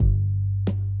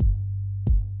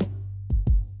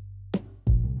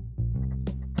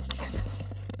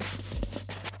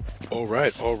All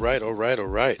right, all right, all right, all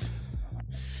right.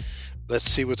 Let's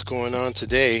see what's going on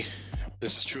today.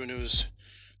 This is True News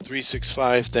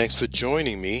 365. Thanks for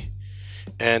joining me.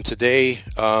 And today,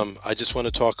 I just want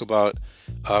to talk about,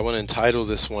 I want to entitle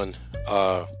this one,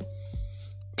 let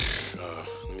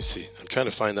me see. I'm trying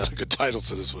to find out a good title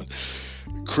for this one.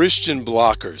 Christian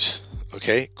blockers.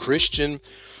 Okay? Christian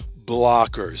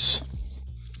blockers.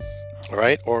 All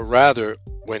right? Or rather,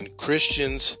 when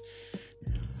Christians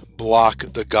block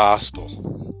the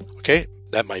gospel. Okay?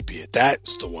 That might be it.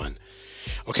 That's the one.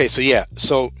 Okay, so yeah.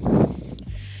 So,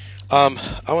 I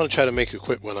want to try to make a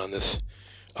quick one on this.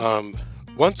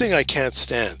 One thing I can't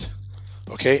stand,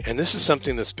 okay, and this is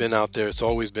something that's been out there, it's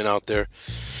always been out there.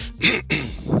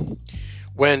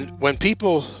 When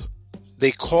people,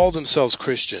 they call themselves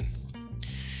Christian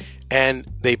and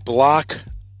they block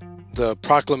the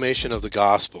proclamation of the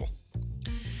gospel.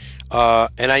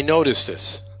 And I noticed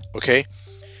this, okay?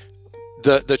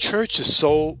 The church is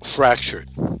so fractured.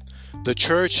 The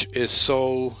church is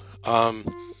so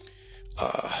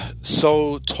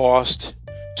tossed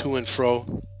to and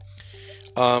fro.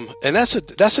 And that's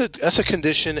a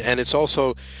condition, and it's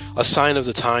also a sign of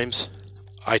the times.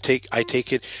 I take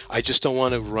it. I just don't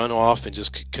want to run off and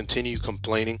just continue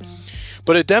complaining.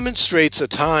 But it demonstrates a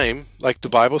time, like the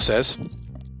Bible says,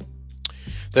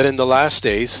 that in the last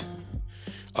days,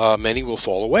 many will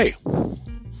fall away.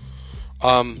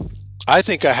 I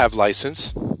think I have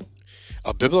license,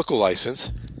 a biblical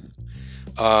license,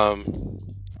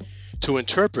 to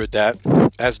interpret that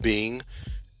as being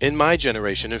in my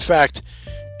generation. In fact,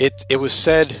 it was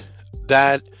said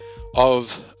that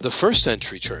of the first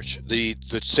century church, the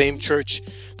same church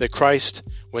that Christ,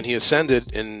 when he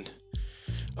ascended in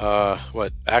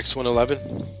Acts 1:11,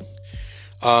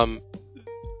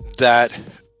 that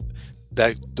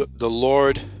the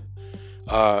Lord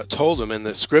told him in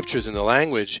the scriptures, in the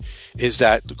language, is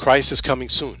that Christ is coming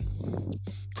soon.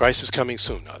 Christ is coming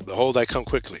soon. Behold, I come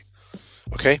quickly.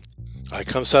 Okay? I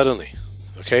come suddenly.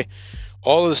 Okay?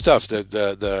 All of the stuff.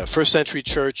 The first century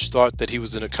church thought that he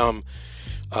was going to come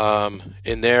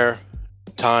in their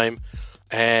time,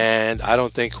 and I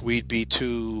don't think we'd be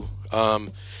too. I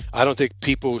don't think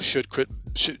people should. I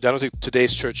don't think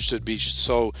today's church should be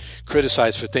so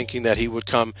criticized for thinking that he would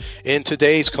come in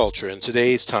today's culture, in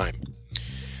today's time.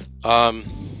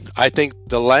 I think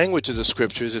the language of the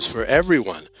scriptures is for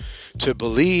everyone to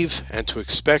believe and to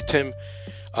expect him,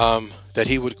 that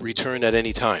he would return at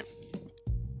any time.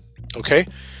 Okay?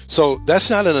 So that's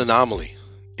not an anomaly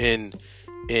in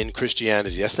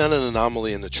Christianity. That's not an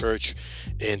anomaly in the church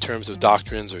in terms of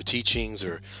doctrines or teachings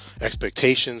or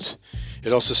expectations.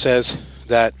 It also says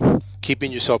that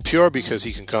keeping yourself pure because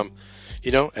he can come,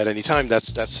 at any time.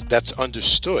 That's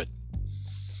understood.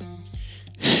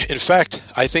 In fact,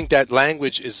 I think that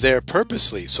language is there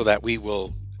purposely so that we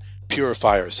will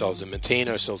purify ourselves and maintain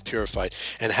ourselves purified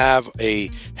and have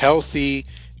a healthy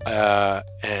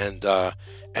and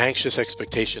anxious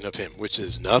expectation of him, which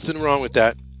is nothing wrong with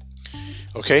that.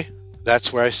 Okay?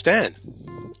 That's where I stand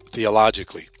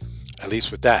theologically, at least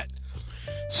with that.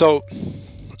 So,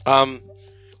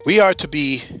 we are to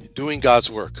be doing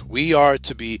God's work. We are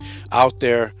to be out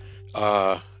there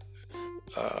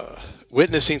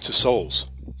witnessing to souls.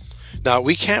 Now,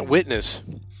 we can't witness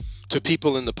to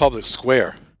people in the public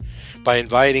square by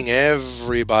inviting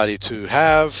everybody to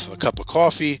have a cup of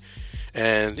coffee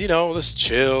and, let's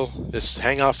chill, let's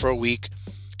hang out for a week,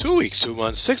 2 weeks, 2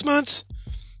 months, 6 months.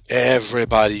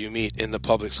 Everybody you meet in the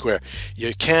public square.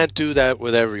 You can't do that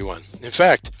with everyone. In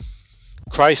fact,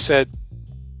 Christ said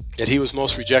that he was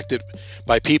most rejected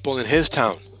by people in his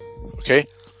town. Okay?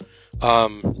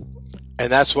 And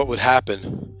that's what would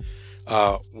happen.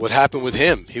 What happened with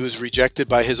him? He was rejected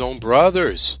by his own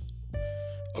brothers.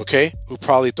 Okay? Who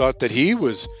probably thought that he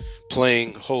was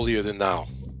playing holier than thou.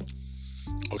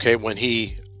 Okay? When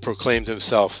he proclaimed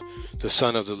himself the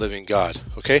Son of the living God.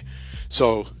 Okay?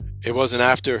 So it wasn't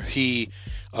after he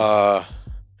was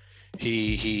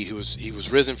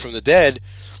risen from the dead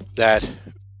that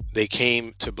they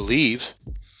came to believe.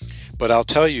 But I'll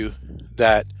tell you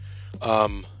that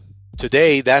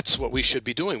today that's what we should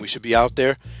be doing. We should be out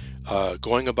there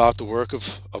going about the work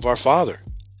of our Father,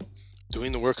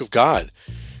 doing the work of God,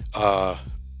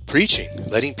 preaching,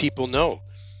 letting people know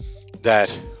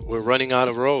that we're running out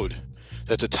of road,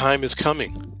 that the time is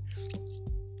coming,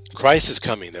 Christ is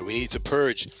coming, that we need to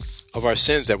purge of our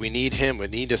sins, that we need him, we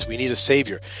need a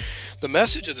Savior. The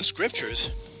message of the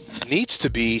scriptures needs to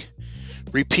be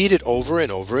repeated over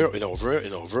and over and over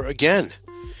and over again.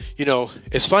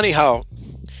 It's funny how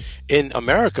in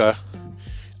America,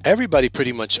 everybody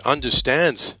pretty much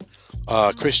understands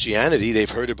Christianity. They've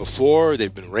heard it before.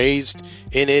 They've been raised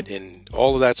in it in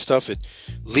all of that stuff, it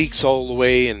leaks all the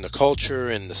way in the culture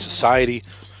and the society,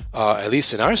 at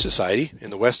least in our society, in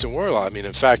the Western world. I mean,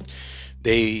 in fact,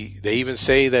 they even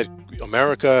say that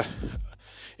America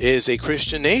is a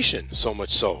Christian nation, so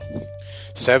much so.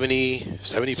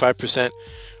 75%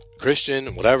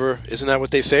 Christian, whatever. Isn't that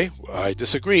what they say? I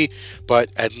disagree, but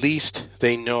at least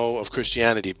they know of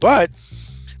Christianity. But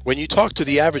when you talk to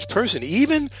the average person,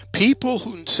 even people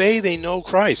who say they know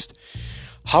Christ,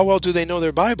 how well do they know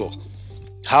their Bible?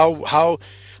 How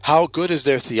good is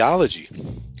their theology?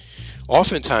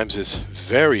 Oftentimes it's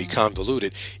very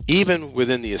convoluted, even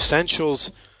within the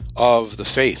essentials of the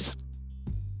faith,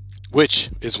 which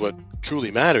is what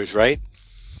truly matters, right?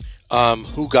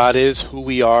 Who God is, who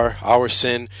we are, our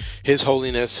sin, His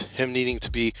holiness, Him needing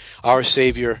to be our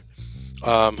Savior,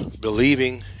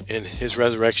 believing in His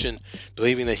resurrection,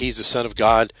 believing that He's the Son of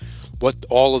God, what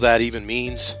all of that even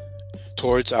means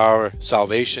towards our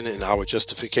salvation and our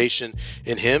justification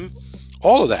in Him,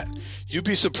 all of that. You'd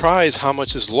be surprised how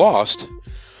much is lost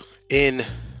in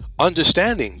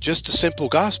understanding just the simple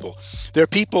gospel. There are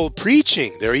people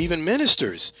preaching, there are even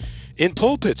ministers in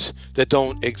pulpits that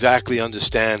don't exactly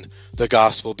understand the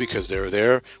gospel because they're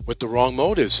there with the wrong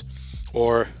motives,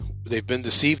 or they've been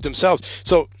deceived themselves.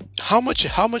 So how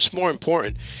much more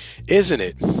important isn't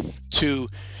it to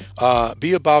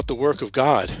be about the work of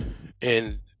God,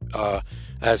 and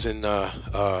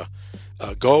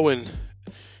go and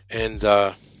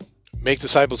make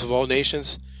disciples of all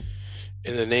nations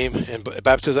in the name and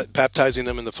baptizing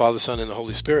them in the Father, Son, and the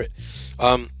Holy Spirit.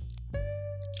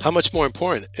 How much more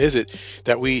important is it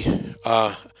that we,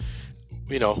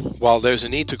 while there's a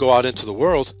need to go out into the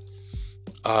world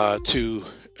to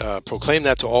proclaim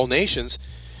that to all nations,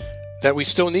 that we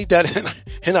still need that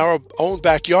in our own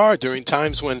backyard during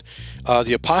times when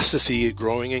the apostasy is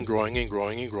growing and growing and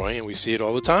growing and growing, and we see it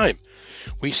all the time.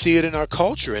 We see it in our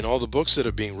culture, in all the books that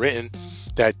are being written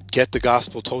that get the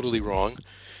gospel totally wrong,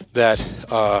 that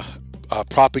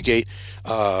propagate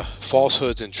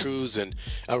falsehoods and truths, and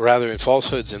rather in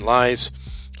falsehoods and lies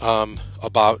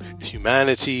about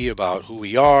humanity, about who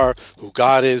we are, who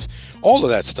God is. All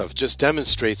of that stuff just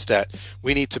demonstrates that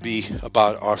we need to be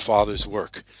about our Father's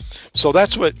work. So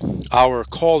that's what our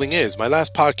calling is. My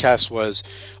last podcast was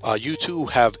You Too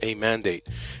Have a Mandate,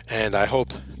 and I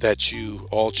hope that you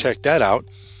all check that out.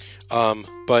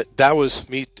 But that was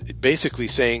me basically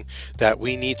saying that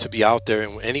we need to be out there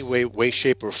in any way,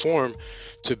 shape, or form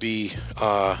to be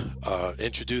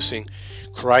introducing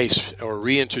Christ, or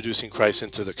reintroducing Christ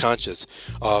into the conscience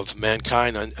of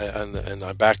mankind, and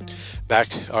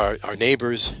our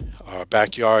neighbors, our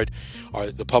backyard,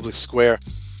 the public square.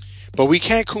 But we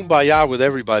can't kumbaya with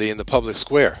everybody in the public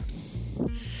square.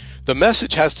 The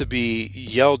message has to be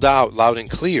yelled out loud and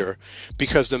clear,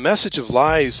 because the message of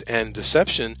lies and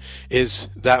deception is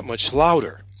that much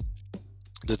louder.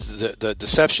 The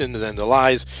deception and the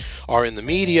lies are in the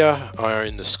media, are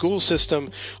in the school system,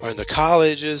 are in the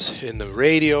colleges, in the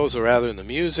radios, or rather in the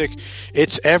music.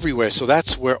 It's everywhere. So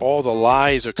that's where all the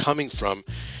lies are coming from.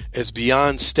 It's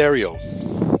beyond stereo.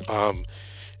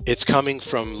 It's coming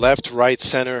from left, right,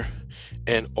 center,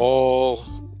 and all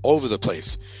over the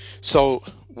place. So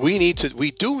we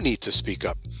do need to speak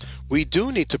up. We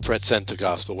do need to present the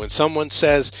gospel. When someone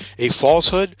says a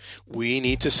falsehood, we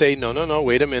need to say, no,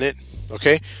 wait a minute.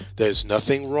 Okay? There's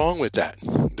nothing wrong with that.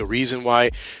 The reason why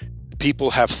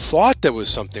people have thought there was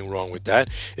something wrong with that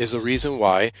is the reason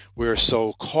why we're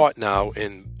so caught now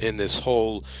in this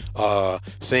whole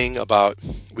thing about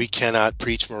we cannot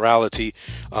preach morality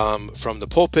from the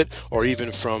pulpit, or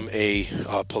even from a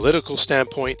political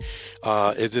standpoint.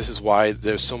 This is why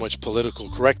there's so much political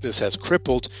correctness has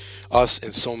crippled us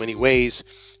in so many ways,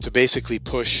 to basically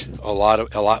push a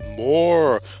lot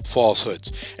more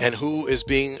falsehoods. And who is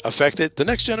being affected? The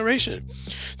next generation.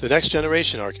 The next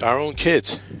generation, our own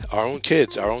kids, our own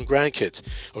grandkids.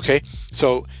 Okay?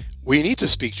 So we need to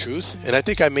speak truth, and I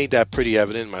think I made that pretty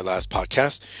evident in my last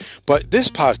podcast. But this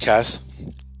podcast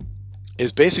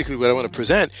is basically what I want to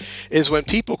present, is when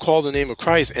people call the name of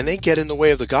Christ and they get in the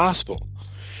way of the gospel.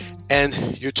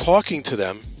 And you're talking to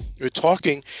them,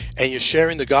 and you're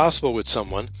sharing the gospel with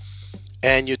someone,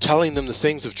 and you're telling them the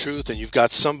things of truth, and you've got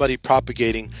somebody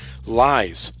propagating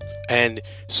lies. And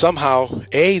somehow,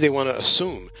 they want to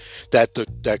assume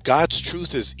that God's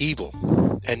truth is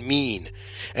evil and mean.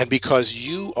 And because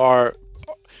you are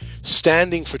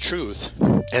standing for truth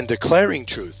and declaring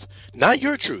truth, not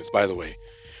your truth, by the way,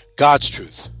 God's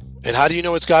truth. And how do you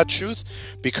know it's God's truth?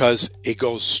 Because it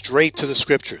goes straight to the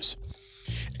scriptures.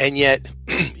 And yet,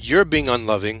 you're being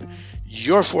unloving.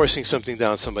 You're forcing something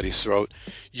down somebody's throat.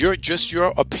 Your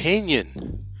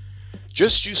opinion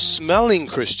Just you smelling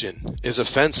Christian is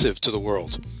offensive to the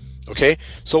world. Okay?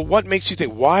 So what makes you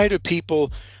think, why are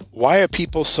people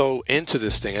so into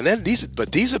this thing? And then these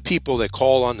are people that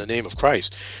call on the name of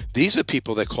Christ. These are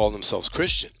people that call themselves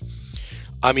Christian.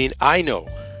 I mean, I know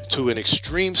to an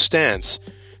extreme stance,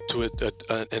 to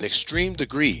an extreme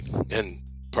degree, and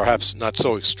perhaps not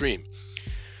so extreme,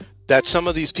 that some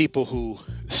of these people who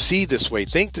see this way,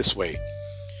 think this way,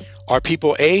 are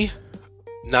people, A,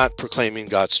 not proclaiming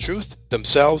God's truth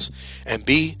themselves, and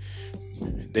B,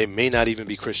 they may not even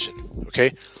be Christian.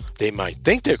 Okay? They might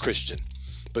think they're Christian,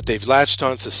 but they've latched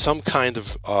on to some kind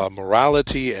of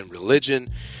morality and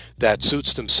religion that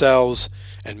suits themselves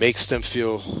and makes them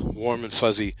feel warm and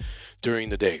fuzzy during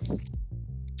the day.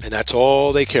 And that's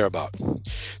all they care about.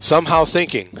 Somehow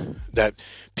thinking that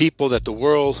the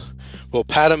world will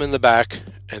pat them in the back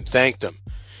and thank them,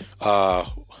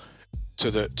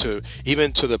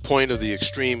 even to the point of the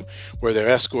extreme where they're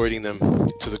escorting them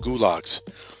to the gulags.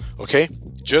 Okay?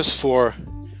 Just for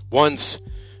once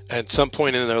at some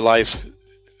point in their life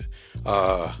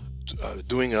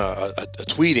doing a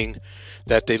tweeting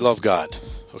that they love God.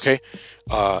 Okay?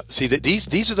 See, that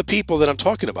these are the people that I'm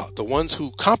talking about, the ones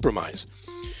who compromise.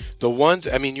 The ones,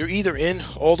 I mean, you're either in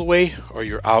all the way or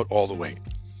you're out all the way.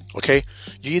 Okay?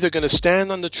 You're either going to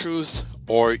stand on the truth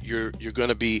or you're going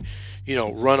to be,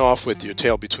 run off with your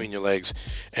tail between your legs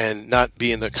and not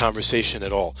be in the conversation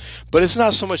at all. But it's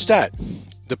not so much that.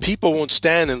 The people won't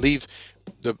stand and leave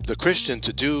the Christian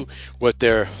to do what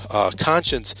their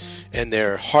conscience and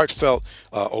their heartfelt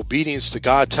obedience to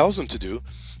God tells them to do.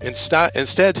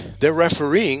 Instead, they're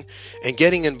refereeing and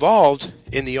getting involved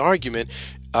in the argument,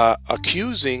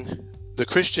 accusing the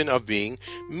Christian of being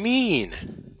mean.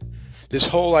 This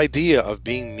whole idea of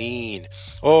being mean.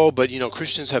 Oh, but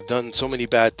Christians have done so many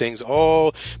bad things.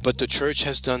 Oh, but the church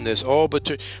has done this. Oh,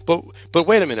 but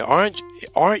wait a minute.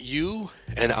 Aren't you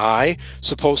and I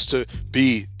supposed to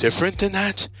be different than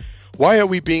that? Why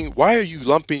are you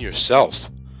lumping yourself?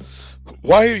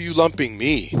 Why are you lumping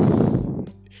me?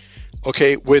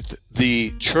 Okay, with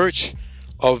the church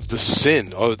of the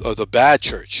sin, of the bad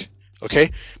church.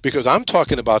 Okay? Because I'm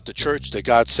talking about the church that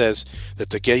God says that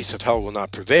the gates of hell will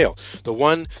not prevail. The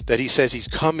one that he says he's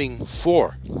coming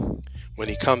for when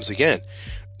he comes again.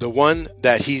 The one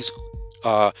that he's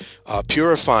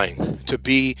purifying to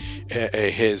be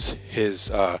his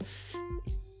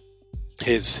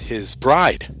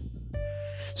bride.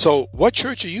 So what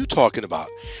church are you talking about?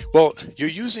 Well, you're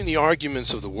using the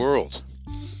arguments of the world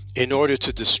in order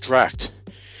to distract,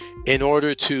 in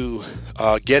order to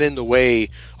get in the way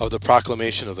of the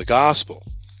proclamation of the gospel.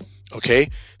 Okay?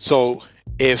 So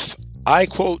if I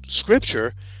quote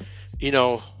scripture,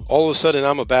 all of a sudden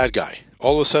I'm a bad guy.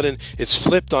 All of a sudden it's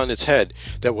flipped on its head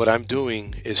that what I'm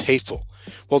doing is hateful.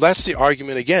 Well, that's the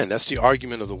argument again. That's the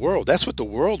argument of the world. That's what the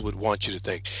world would want you to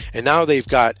think. And now they've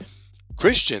got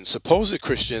Christians, supposed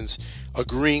Christians,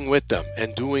 agreeing with them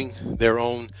and doing their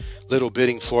own little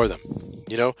bidding for them,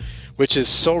 which is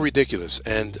so ridiculous.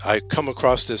 And I come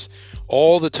across this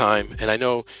all the time, and I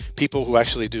know people who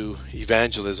actually do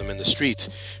evangelism in the streets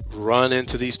run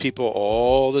into these people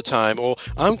all the time. Oh,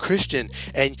 I'm Christian,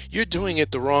 and you're doing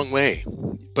it the wrong way.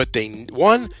 But they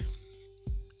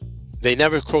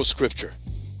never quote scripture.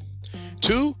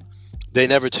 2, they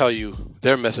never tell you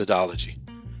their methodology.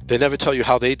 They never tell you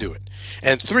how they do it.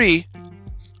 And 3,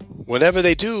 whenever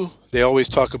they do, they always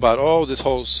talk about, this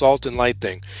whole salt and light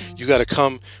thing. You got to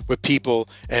come with people,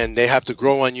 and they have to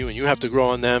grow on you, and you have to grow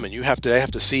on them, and they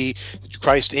have to see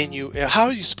Christ in you. How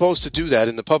are you supposed to do that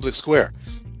in the public square,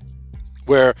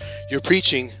 where you're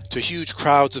preaching to huge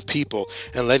crowds of people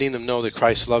and letting them know that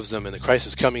Christ loves them and that Christ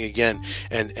is coming again,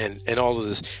 and all of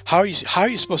this? How are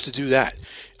you supposed to do that?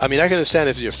 I mean, I can understand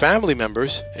if you're family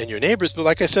members and your neighbors, but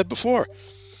like I said before,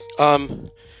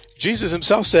 Jesus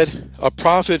himself said a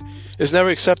prophet is never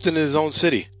accepted in his own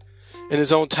city, in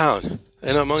his own town,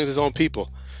 and among his own people.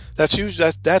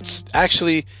 That's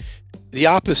actually the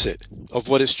opposite of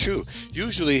what is true.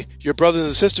 Usually, your brothers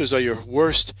and sisters are your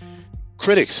worst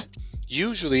critics.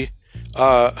 Usually,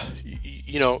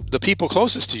 the people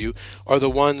closest to you are the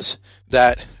ones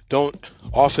that don't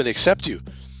often accept you.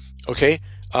 Okay?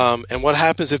 And what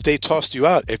happens if they tossed you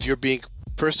out, if you're being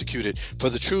persecuted for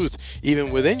the truth,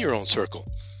 even within your own circle?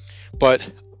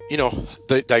 But,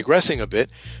 digressing a bit,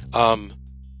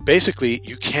 basically,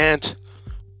 you can't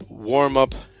warm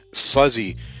up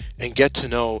fuzzy and get to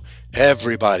know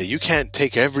everybody. You can't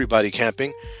take everybody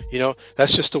camping.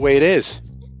 That's just the way it is.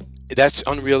 That's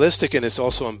unrealistic, and it's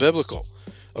also unbiblical.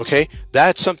 Okay,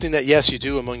 that's something that, yes, you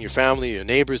do among your family, your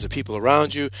neighbors, the people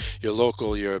around you,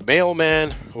 your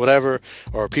mailman, whatever,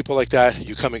 or people like that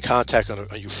you come in contact on,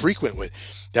 or you frequent with.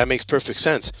 That makes perfect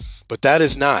sense. But that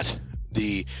is not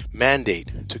the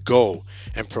mandate to go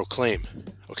and proclaim,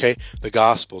 okay, the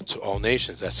gospel to all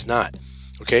nations. That's not.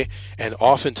 Okay, and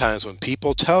oftentimes when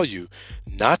people tell you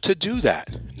not to do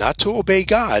that, not to obey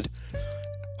God,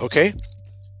 okay,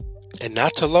 and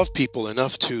not to love people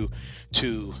enough to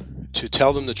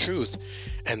tell them the truth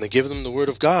and to give them the word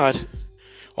of God,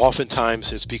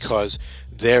 oftentimes it's because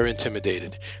they're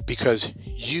intimidated, because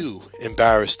you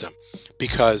embarrassed them,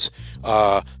 because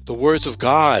the words of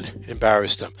God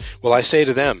embarrassed them. Well, I say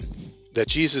to them that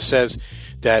Jesus says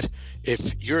that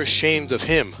if you're ashamed of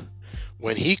him,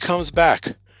 when he comes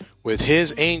back with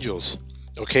his angels,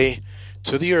 okay,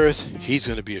 to the earth, he's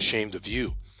going to be ashamed of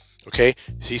you. Okay,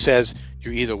 he says,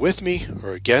 you're either with me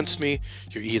or against me.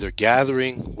 You're either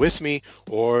gathering with me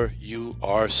or you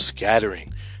are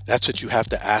scattering. That's what you have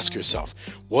to ask yourself.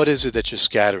 What is it that you're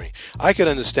scattering? I could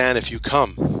understand if you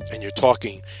come and you're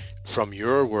talking from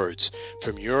your words,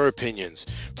 from your opinions,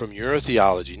 from your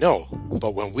theology. No,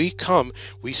 but when we come,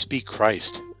 we speak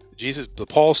Christ.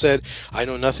 Paul said, I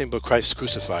know nothing but Christ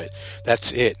crucified.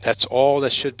 That's it. That's all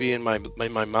that should be in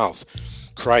my mouth.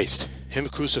 Christ, him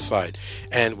crucified,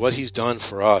 and what he's done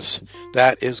for us.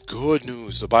 That is good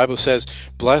news. The Bible says,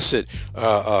 blessed,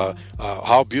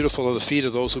 how beautiful are the feet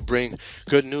of those who bring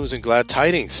good news and glad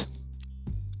tidings.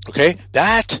 Okay,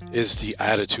 that is the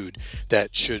attitude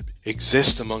that should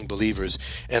exist among believers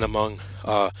and among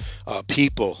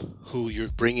people who you're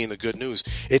bringing the good news.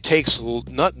 It takes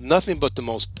nothing but the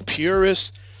most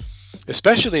purest,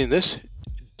 especially in this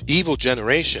evil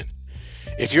generation.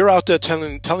 If you're out there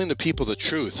telling the people the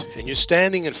truth, and you're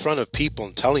standing in front of people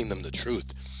and telling them the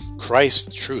truth,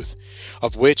 Christ's truth,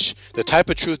 of which the type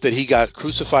of truth that he got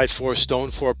crucified for,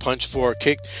 stoned for, punched for,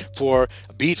 kicked for,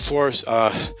 beat for,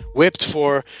 whipped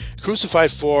for,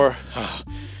 crucified for,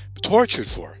 tortured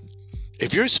for.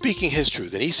 If you're speaking his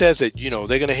truth, and he says that,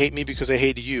 they're going to hate me because they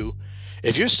hated you,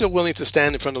 if you're still willing to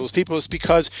stand in front of those people, it's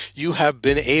because you have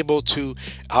been able to,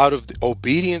 out of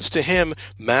obedience to him,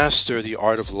 master the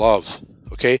art of love.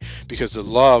 Okay, because the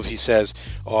love, he says,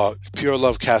 pure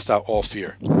love casts out all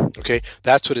fear. Okay,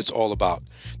 that's what it's all about.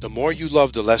 The more you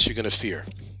love, the less you're going to fear.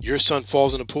 Your son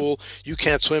falls in a pool, you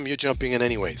can't swim, you're jumping in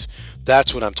anyways.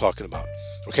 That's what I'm talking about.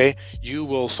 Okay, you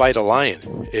will fight a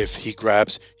lion if he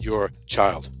grabs your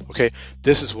child. Okay,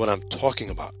 this is what I'm talking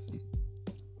about.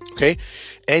 Okay,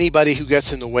 anybody who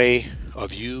gets in the way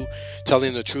of you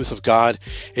telling the truth of God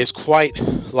is quite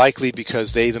likely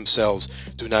because they themselves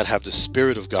do not have the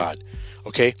Spirit of God.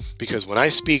 Okay, because when I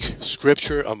speak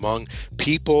scripture among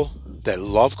people that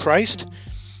love Christ,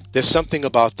 there's something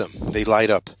about them. They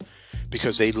light up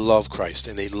because they love Christ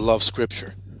and they love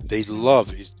scripture. They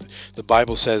love, the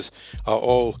Bible says,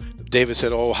 David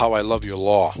said, oh, how I love your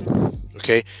law.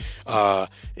 Okay,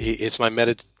 it's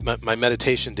my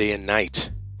meditation day and night.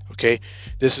 Okay,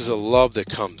 this is a love that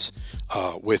comes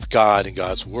with God and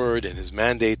God's word and his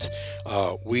mandates.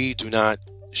 We do not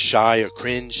shy or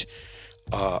cringe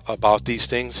about these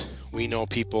things. We know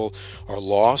people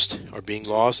are being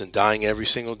lost and dying every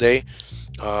single day.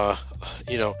 I'm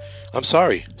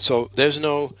sorry. So there's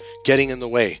no getting in the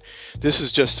way. This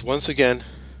is just, once again,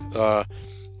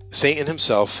 Satan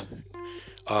himself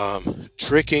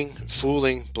tricking,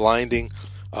 fooling, blinding,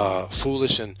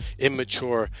 foolish and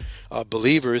immature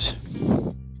believers,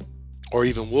 or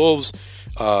even wolves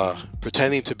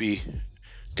pretending to be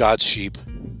God's sheep,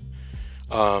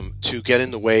 to get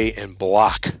in the way and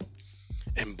block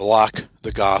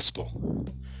the gospel,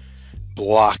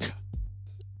 blocking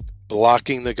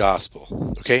the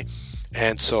gospel. Okay,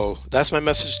 and so that's my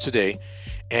message today.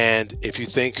 And if you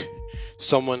think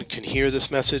someone can hear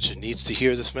this message and needs to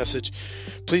hear this message,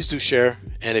 please do share.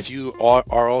 And if you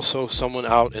are also someone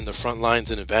out in the front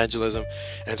lines in evangelism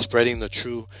and spreading the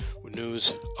true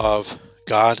news of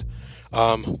God,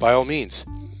 by all means,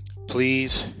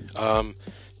 please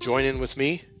join in with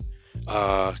me.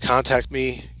 Contact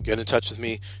me, get in touch with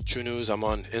me. True News, I'm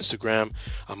on Instagram,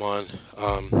 I'm on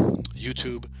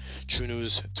YouTube, True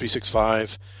News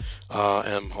 365.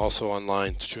 I'm also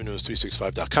online,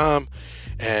 truenews365.com,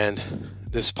 and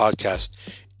this podcast.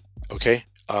 Okay,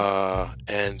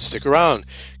 and stick around.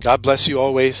 God bless you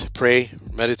always. Pray,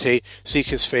 meditate, seek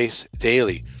his face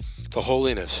daily for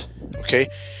holiness. Okay,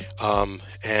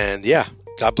 and yeah,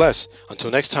 God bless.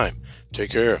 Until next time, take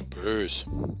care. Peace.